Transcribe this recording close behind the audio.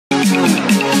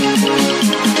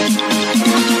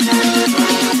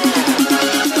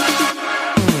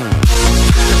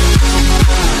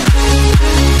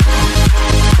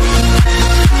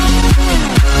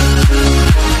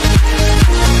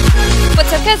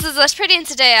This is AshPurdyy, and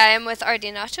today I am with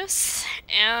RDNachoz,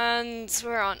 and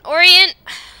we're on Orient.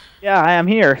 Yeah, I am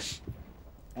here.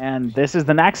 And this is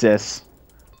the Nexus.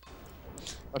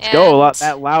 Let's go.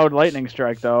 That loud lightning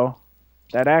strike, though.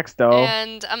 That axe, though.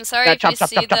 And I'm sorry if you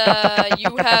see the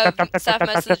you have staff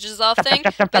messages off thing,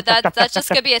 but that's just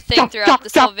gonna be a thing throughout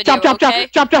this whole video, okay?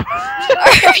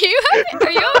 Are you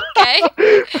okay?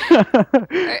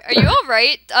 Are you all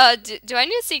right? Do I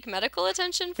need to seek medical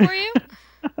attention for you?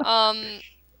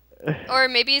 Or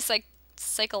maybe it's like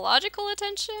psychological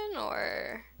attention,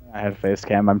 or... I had face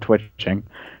cam. I'm twitching.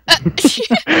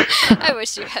 I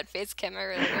wish you had face cam. I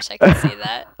really wish I could see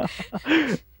that.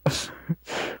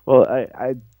 Well,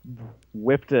 I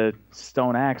whipped a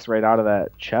stone axe right out of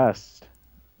that chest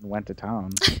and went to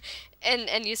town.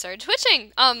 and you started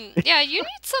twitching. Yeah, you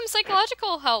need some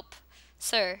psychological help,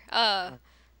 sir.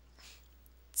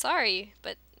 Sorry,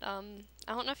 but I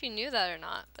don't know if you knew that or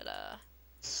not, but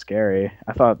Scary.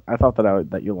 I thought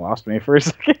that you lost me for a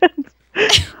second.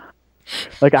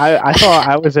 Like I thought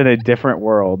I was in a different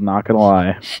world, not gonna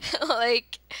lie.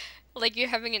 like you're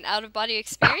having an out-of-body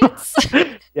experience?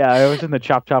 Yeah, I was in the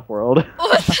Chop Chop world.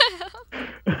 What the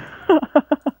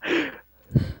hell?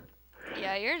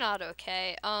 Yeah, you're not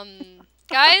okay.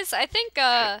 Guys, I think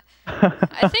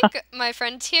my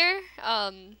friend here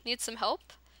needs some help.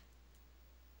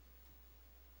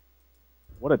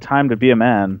 What a time to be a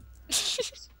man.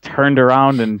 Turned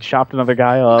around and chopped another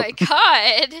guy up. Oh my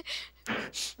god.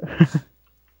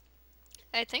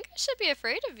 I think I should be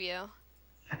afraid of you.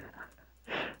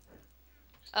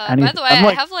 By the way,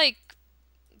 I have like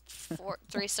four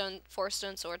stone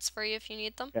swords for you if you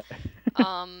need them. Okay.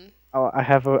 Oh, I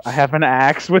have an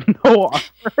axe with no armor.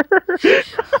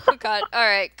 Oh god. All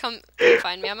right, come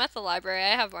find me. I'm at the library.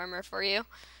 I have armor for you.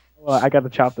 Well, I got to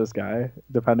chop this guy,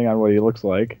 depending on what he looks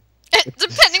like.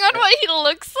 Depending on what he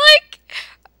looks like.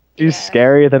 He's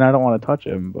scary, then I don't want to touch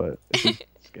him. But if he's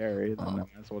scary, then I might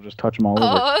as well just touch him all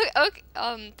over. Oh, okay.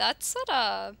 That's what.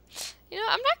 You know,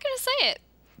 I'm not gonna say it.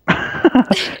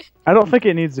 I don't think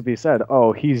it needs to be said.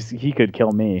 Oh, he could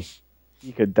kill me.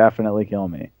 He could definitely kill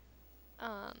me.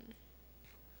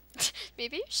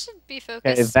 Maybe you should be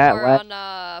focused more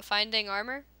on finding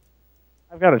armor.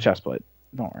 I've got a chest plate.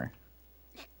 Don't worry.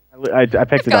 I picked it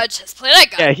up. I've got a chest plate. I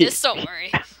got this. Don't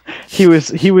worry. He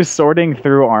was sorting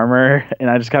through armor, and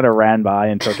I just kind of ran by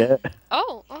and took it.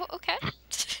 Oh, okay.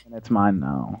 And it's mine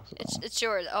now. So. It's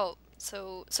yours. Oh,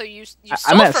 so you I'm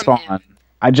stole at from spawn. him.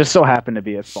 I just so happen to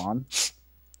be at spawn.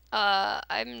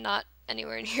 I'm not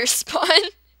anywhere near spawn.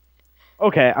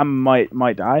 Okay, I might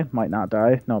die, might not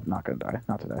die. Nope, not gonna die.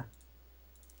 Not today.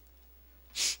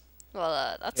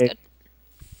 Well, that's good.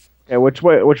 Okay,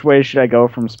 which way should I go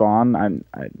from spawn?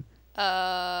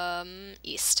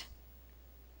 East.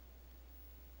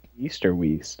 East or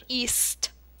west?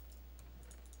 East.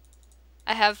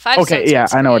 I have 5 Okay, yeah,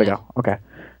 I know where to go. Okay.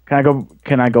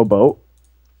 Can I go boat?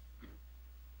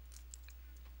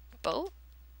 Boat?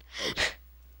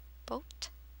 Boat?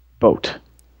 Boat.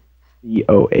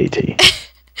 B-O-A-T.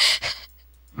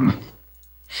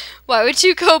 Why would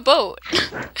you go boat?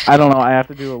 I don't know. I have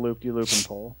to do a loop-de-loop and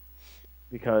pull.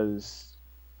 Because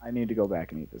I need to go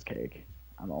back and eat this cake.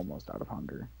 I'm almost out of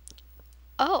hunger.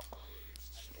 Oh.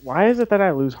 Why is it that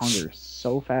I lose hunger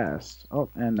so fast? Oh,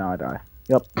 and now I die.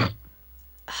 Yep.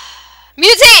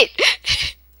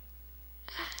 Mutate!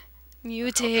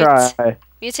 Mutate. Try.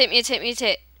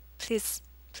 Mutate. Please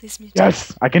mutate.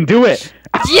 Yes, I can do it.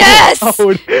 Yes!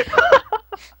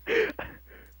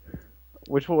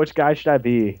 Which guy should I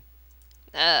be?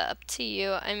 Up to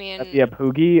you. I mean... Should I be a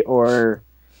Poogie or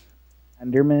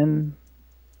Enderman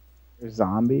or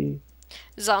Zombie?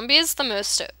 Zombie is the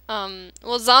most...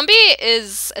 well, Zombie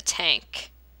is a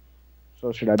tank.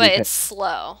 So should I be But pig? it's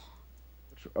slow.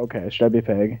 Okay, should I be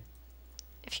pig?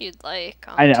 If you'd like.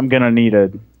 I'm gonna need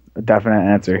a definite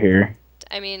answer here.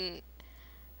 I mean,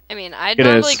 I'd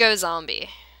normally go zombie.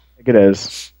 I think it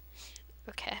is.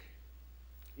 Okay.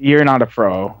 You're not a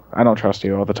pro. I don't trust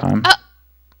you all the time.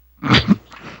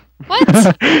 What?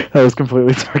 That was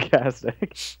completely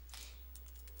sarcastic.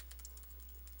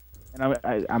 And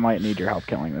I might need your help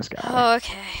killing this guy. Oh,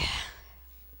 okay.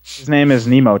 His name is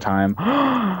Nemo Time.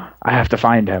 I have to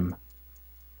find him.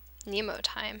 Nemo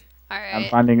Time. All right.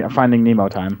 I'm finding Nemo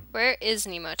Time. Where is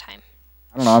Nemo Time?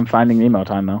 I don't know. I'm finding Nemo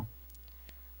Time though.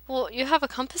 Well, you have a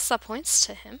compass that points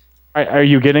to him. Are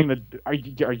you getting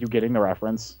the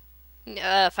reference?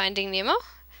 Finding Nemo?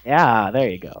 Yeah, there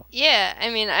you go. Yeah, I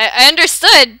mean, I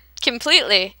understood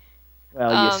completely.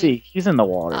 Well, you see, he's in the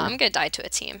water. I'm gonna die to a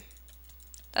team.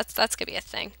 That's gonna be a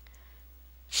thing.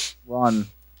 Run.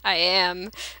 I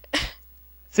am.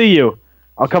 See you.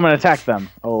 I'll come and attack them.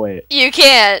 Oh wait. You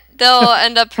can't. They'll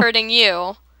end up hurting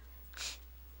you.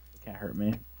 They can't hurt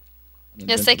me.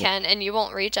 Yes, they can, and you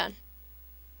won't regen.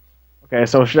 Okay,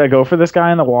 so should I go for this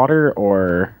guy in the water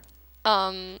or?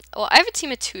 Well, I have a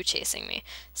team of 2 chasing me,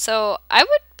 so I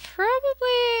would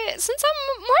probably, since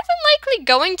I'm more than likely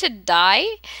going to die,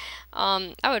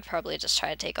 I would probably just try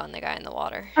to take on the guy in the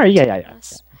water. Oh yeah. Good idea.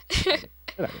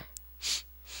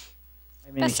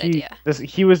 I mean, Best idea.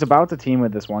 He was about to team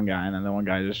with this one guy, and then the one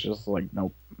guy just like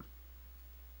nope.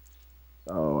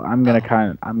 So I'm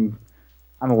gonna I'm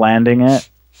landing it.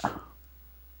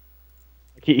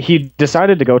 He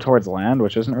decided to go towards land,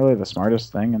 which isn't really the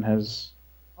smartest thing in his.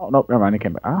 Oh nope, never mind. He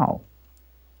came back. Ow.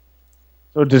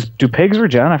 So do pigs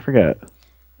regen? I forget.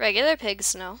 Regular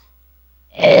pigs, no.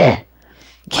 Why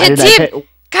Kid did team!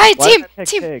 Guy, why team! did I pick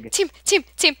Team! pig?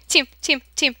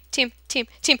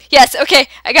 Team! Yes, okay,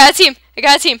 I got a team!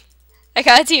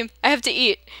 I have to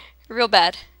eat. Real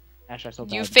bad. Ash, I so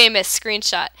You bad. famous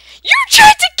screenshot. You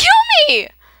tried to kill me!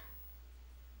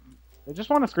 They just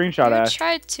want a screenshot, You Ash.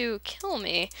 tried to kill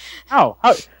me. Ow!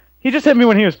 How? He just hit me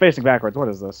when he was facing backwards. What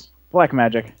is this? Black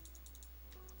magic.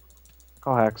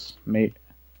 Call hacks, mate.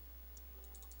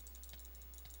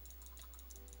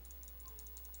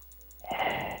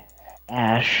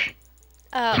 Ash.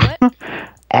 What?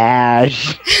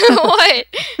 Ash. What?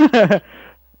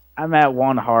 I'm at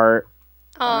 1 heart.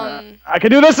 I I can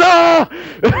do this! Oh!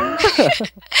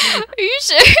 Are you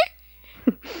sure?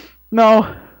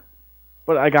 No.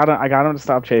 But I got him to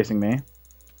stop chasing me.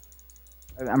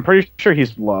 I'm pretty sure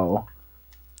he's low.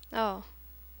 Oh.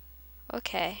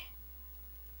 Okay.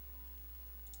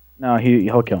 No,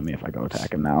 he'll kill me if I go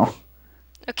attack him now.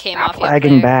 Okay, Stop Mafia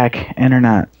lagging player. back,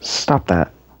 internet. Stop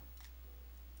that.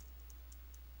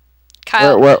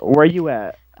 Kyle. Where you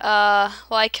at? Well,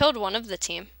 I killed one of the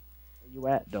team. Where you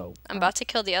at, though? I'm about to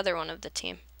kill the other one of the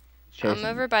team. I'm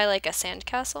over by, like, a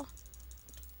sandcastle.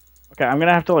 Okay, I'm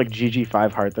gonna have to, like,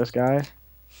 GG5 heart this guy.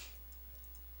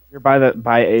 You're by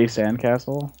a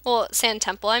sandcastle? Well, sand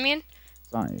temple, I mean.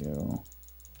 It's not you.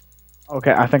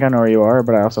 Okay, I think I know where you are,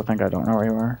 but I also think I don't know where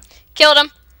you are. Killed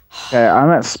him. Okay, I'm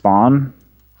at spawn.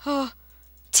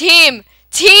 Team!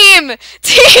 Team!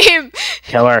 Team!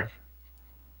 Kill her.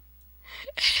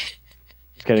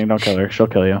 Just kidding, don't kill her. She'll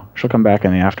kill you. She'll come back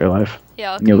in the afterlife.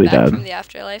 Yeah, I'll You'll come be back dead. from the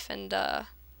afterlife and,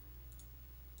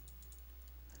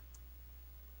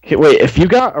 Okay, wait, if you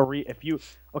got a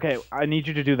okay, I need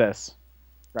you to do this.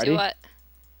 Ready? do what?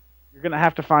 You're gonna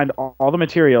have to find all the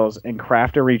materials and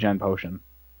craft a regen potion.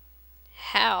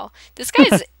 How? This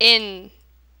guy's in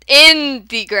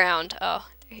the ground. Oh,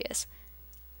 there he is.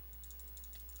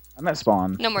 I'm at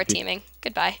spawn. No more teaming.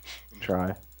 Goodbye.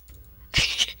 Try.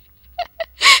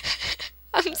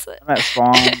 I'm at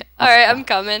spawn. Alright, I'm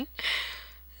coming.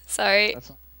 Sorry.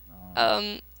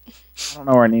 I don't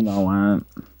know where Nemo went.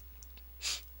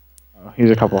 Oh,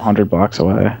 he's a couple 100 blocks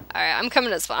away. Alright, I'm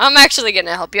coming to spawn. I'm actually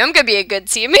gonna help you. I'm gonna be a good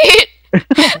teammate.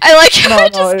 I like how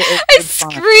I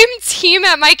scream team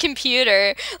at my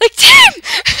computer. Like, team!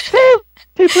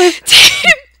 Team, please.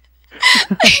 Team!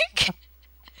 Like,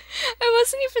 I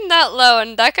wasn't even that low,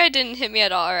 and that guy didn't hit me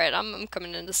at all. Alright, I'm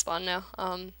coming into spawn now.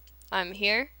 I'm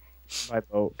here. By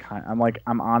boat,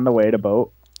 I'm on the way to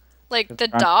boat. Like, the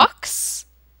docks?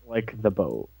 Like the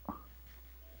boat.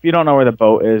 If you don't know where the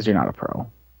boat is, you're not a pro.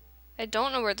 I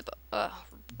don't know where the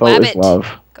boat is love.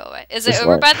 Go away. Is it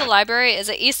over by the library? Is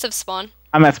it east of spawn?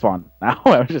 I'm at spawn now.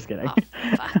 I was just kidding. Oh,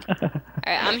 fuck.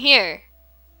 Alright, I'm here.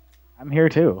 I'm here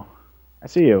too. I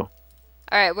see you.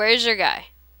 Alright, where is your guy?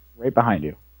 Right behind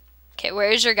you. Okay, where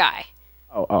is your guy?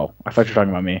 Oh, I thought you were talking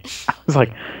about me. I was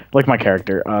like my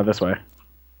character. This way.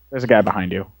 There's a guy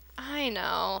behind you. I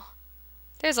know.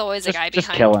 There's always a guy just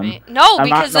behind kill him. me. No,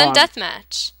 because then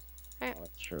deathmatch. Right. Oh,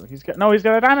 that's true. He's got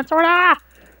a diamond sword. Ah!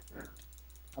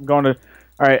 I'm going to.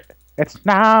 All right. It's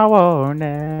now or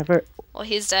never. Well,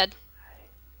 he's dead.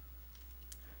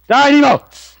 Die, Nemo!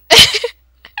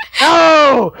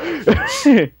 No!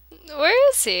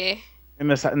 Where is he? In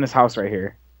this house right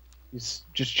here. He's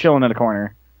just chilling in a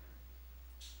corner.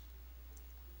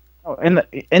 Oh, in the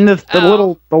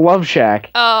little love shack.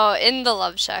 Oh, in the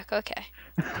love shack. Okay.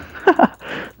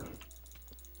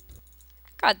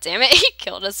 God damn it! He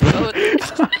killed us both.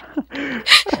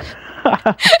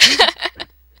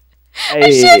 Hey.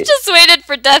 I should have just waited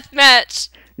for deathmatch.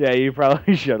 Yeah, you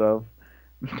probably should have.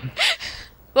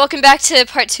 Welcome back to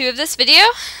part 2 of this video.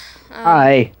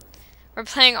 Hi. We're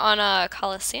playing on a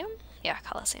Coliseum. Yeah,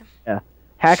 Coliseum. Yeah.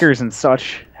 Hackers and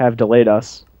such have delayed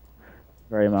us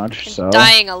very much. And so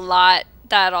dying a lot.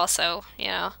 That also,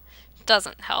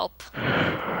 doesn't help.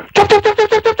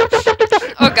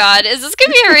 Oh god, is this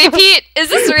gonna be a repeat? Is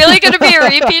this really gonna be a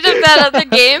repeat of that other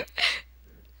game?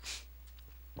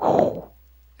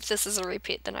 If this is a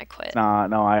repeat, then I quit. Nah,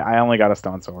 no, I only got a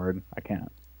stone sword. I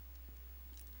can't.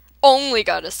 Only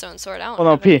got a stone sword. I don't Well,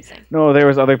 no, have anything. no, there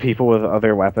was other people with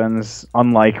other weapons,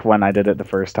 unlike when I did it the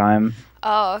first time.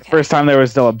 Oh, okay. First time there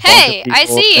was still a bunch of people I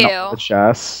see in you. all the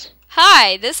chests.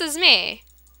 Hi, this is me.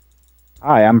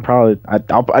 Hi, I'm probably...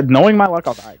 knowing my luck,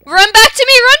 I'll die again. Run back to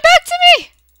me! Run back to me!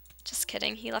 Just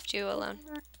kidding. He left you alone.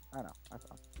 I know. I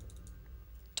thought.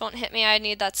 Don't hit me. I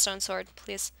need that stone sword,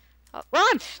 please. Oh.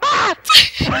 Run! Ah!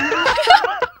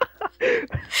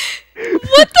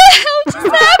 What the hell just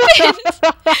happened?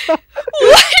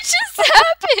 What just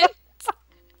happened?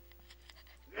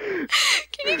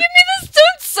 Can you give me the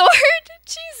stone sword?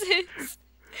 Jesus.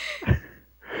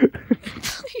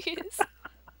 Please.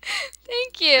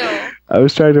 Thank you. I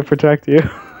was trying to protect you.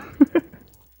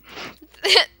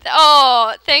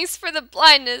 Oh, thanks for the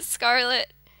blindness,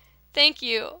 Scarlet. Thank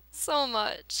you so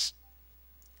much.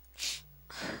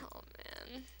 Oh,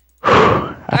 man.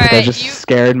 I just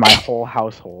scared my whole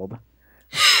household.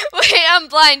 Wait, I'm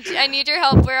blind. I need your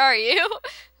help. Where are you?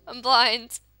 I'm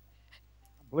blind.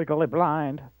 I'm legally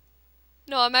blind.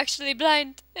 No, I'm actually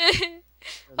blind.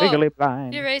 Legally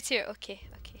blind. You're right here. Okay,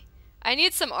 okay. I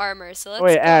need some armor, so let's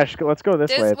wait, go. Ash, let's go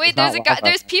this way. Wait, there's a guy.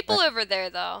 There's people over there,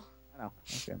 though. I know.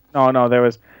 Okay. No, there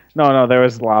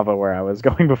was lava where I was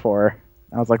going before.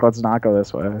 I was like, let's not go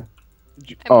this way.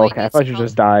 Oh, okay. I thought you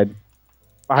just died.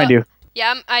 Behind you.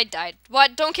 Yeah, I died.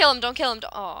 What? Don't kill him. Don't kill him.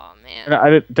 Oh,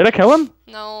 man. Did I kill him?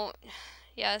 No.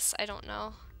 Yes, I don't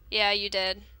know. Yeah, you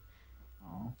did.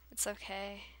 Oh. It's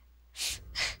okay.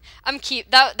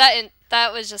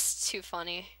 That was just too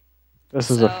funny. This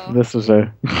was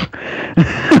a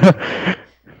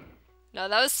No,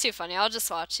 that was too funny. I'll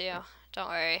just watch you. Don't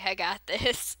worry, I got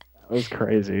this. That was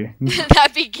crazy.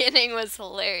 That beginning was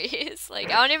hilarious.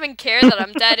 Like, I don't even care that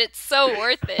I'm dead. It's so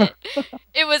worth it.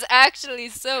 It was actually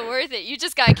so worth it. You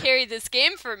just got carried this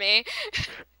game for me.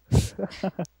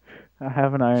 I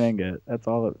have an iron ingot. That's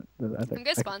all. I'm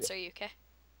gonna sponsor you, okay?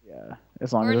 Yeah,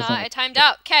 as long or as not. I timed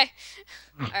out. Okay.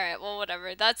 All right. Well,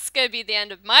 whatever. That's gonna be the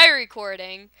end of my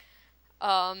recording.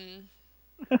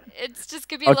 It's just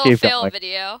gonna be a little fail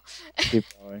video. Keep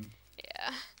going.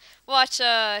 Yeah. Watch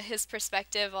his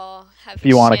perspective. I'll have. If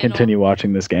you want to continue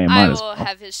watching this game, I will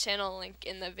have his channel link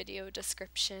in the video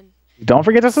description. Don't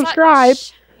forget to subscribe.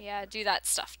 Yeah, do that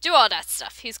stuff. Do all that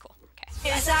stuff. He's cool. Okay.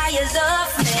 Yes, I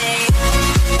love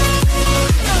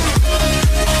me.